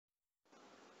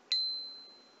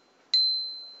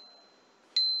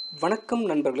வணக்கம்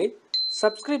நண்பர்களே.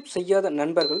 சப்ஸ்கிரைப் செய்யாத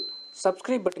நண்பர்கள்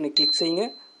சப்ஸ்கிரைப் பட்டனை கிளிக் செய்யுங்க.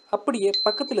 அப்படியே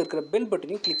பக்கத்தில் இருக்கிற பெல்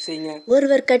பட்டனையும் கிளிக் செய்யுங்க.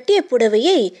 ஒருவர் கட்டிய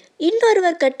புடவையை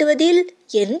இன்னொருவர் கட்டுவதில்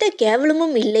எந்த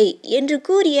கேவலமும் இல்லை என்று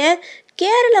கூறிய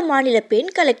கேரள மாநில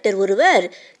பெண் கலெக்டர் ஒருவர்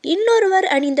இன்னொருவர்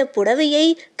அணிந்த புடவையை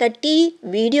கட்டி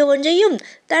வீடியோ ஒன்றையும்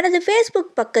தனது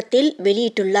ஃபேஸ்புக் பக்கத்தில்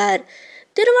வெளியிட்டுள்ளார்.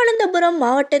 திருவனந்தபுரம்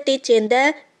மாவட்டத்தைச் சேர்ந்த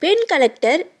பெண்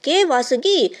கலெக்டர் கே.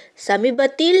 வாசுகி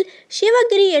சமீபத்தில்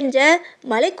சிவகிரி என்ற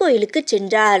மலைக்கோயிலுக்கு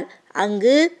சென்றார்.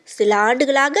 அங்கு சில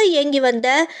ஆண்டுகளாக இயங்கி வந்த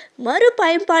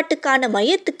மறுபயன்பாட்டுக்கான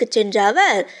மையத்துக்கு சென்ற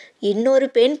அவர் இன்னொரு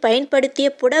பெண் பயன்படுத்திய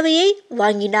புடவையை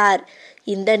வாங்கினார்.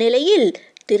 இந்த நிலையில்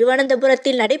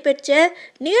திருவனந்தபுரத்தில் நடைபெற்ற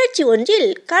நிகழ்ச்சி ஒன்றில்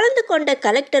கலந்து கொண்ட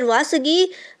கலெக்டர் வாசுகி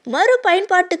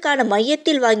மறுபயன்பாட்டுக்கான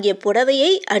மையத்தில் வாங்கிய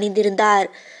புடவையை அணிந்திருந்தார்.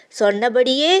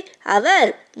 சொன்னபடியே அவர்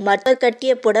மற்றவர்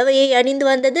கட்டிய புடவையை அணிந்து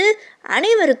வந்தது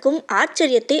அனைவருக்கும்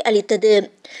ஆச்சரியத்தை அளித்தது.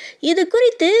 இது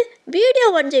குறித்து வீடியோ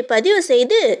ஒன்றை பதிவு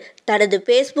செய்து தனது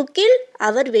ஃபேஸ்புக்கில்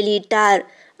அவர் வெளியிட்டார்.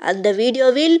 அந்த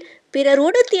வீடியோவில் பிறர்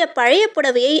உடுத்திய பழைய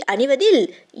புடவையை அணிவதில்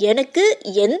எனக்கு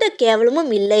எந்த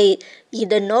கேவலமும் இல்லை.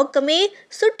 இதன் நோக்கமே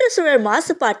சுற்றுச்சூழல்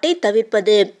மாசுபாட்டை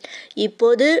தவிர்ப்பது.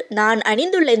 இப்போது நான்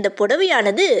அணிந்துள்ள இந்த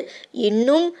புடவையானது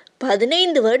இன்னும்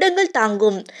 15 வருடங்கள்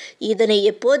தாங்கும். இதனை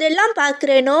எப்போதெல்லாம்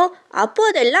பார்க்கிறேனோ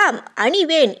அப்போதெல்லாம்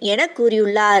அணிவேன் என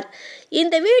கூறியுள்ளார்.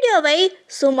 இந்த வீடியோவை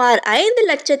சுமார்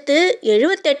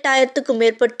 5,78,000க்கும்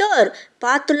மேற்பட்டோர்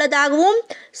பார்த்துள்ளதாகவும்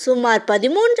சுமார்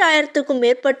 13,000க்கும்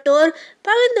மேற்பட்டோர்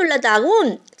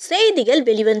பகிர்ந்துள்ளதாகவும் செய்திகள்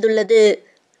வெளிவந்துள்ளது.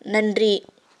 நன்றி.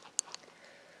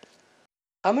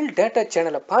 தமிழ் டேட்டா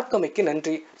சேனலை பார்த்தமைக்கு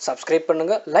நன்றி. சப்ஸ்கிரைப்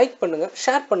பண்ணுங்க, லைக் பண்ணுங்க,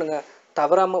 ஷேர் பண்ணுங்க.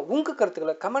 தவறாம உங்க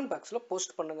கருத்துக்களை கமெண்ட் பாக்ஸ்ல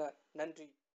போஸ்ட் பண்ணுங்க. நன்றி.